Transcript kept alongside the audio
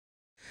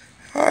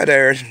Hi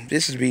there,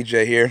 this is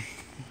BJ here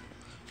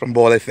from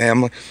Boyle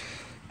Family.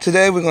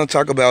 Today we're going to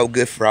talk about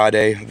Good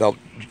Friday, about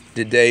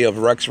the day of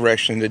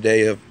resurrection, the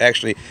day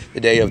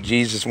of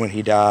Jesus when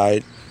he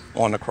died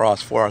on the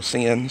cross for our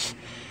sins.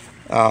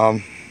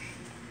 Um,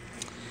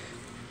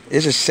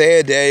 it's a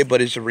sad day,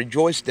 but it's a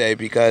rejoice day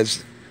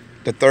because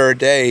the third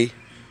day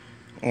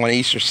on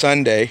Easter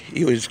Sunday,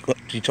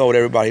 he told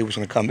everybody he was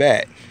going to come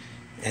back,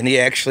 and he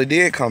actually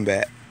did come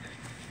back.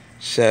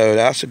 So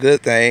that's a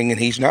good thing, and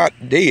he's not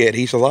dead,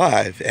 he's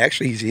alive.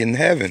 Actually, he's in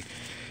heaven,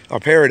 or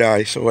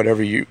paradise, or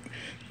whatever you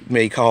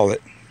may call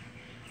it.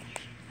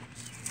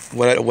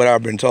 What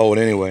I've been told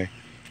anyway.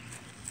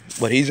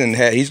 But he's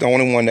the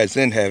only one that's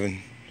in heaven.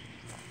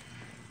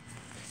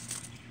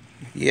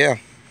 Yeah.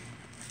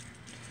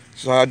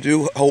 So I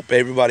do hope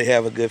everybody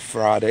have a good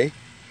Friday.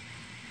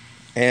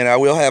 And I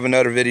will have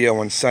another video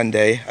on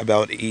Sunday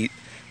about him.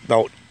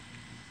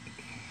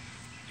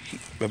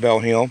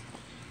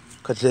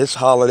 Because this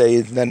holiday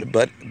is nothing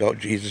but about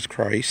Jesus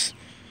Christ.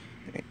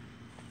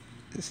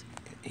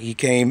 He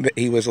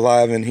was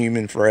alive in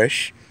human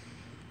flesh.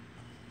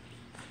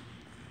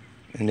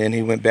 And then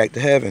he went back to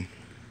heaven.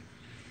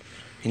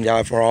 He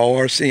died for all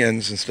our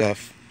sins and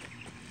stuff.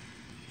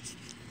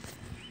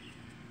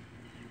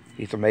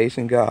 He's an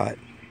amazing God.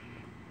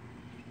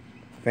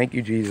 Thank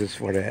you, Jesus,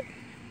 for that.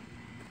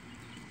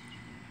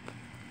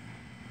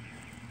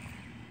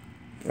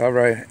 All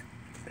right.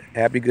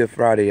 Happy Good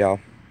Friday, y'all.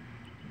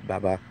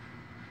 Bye-bye.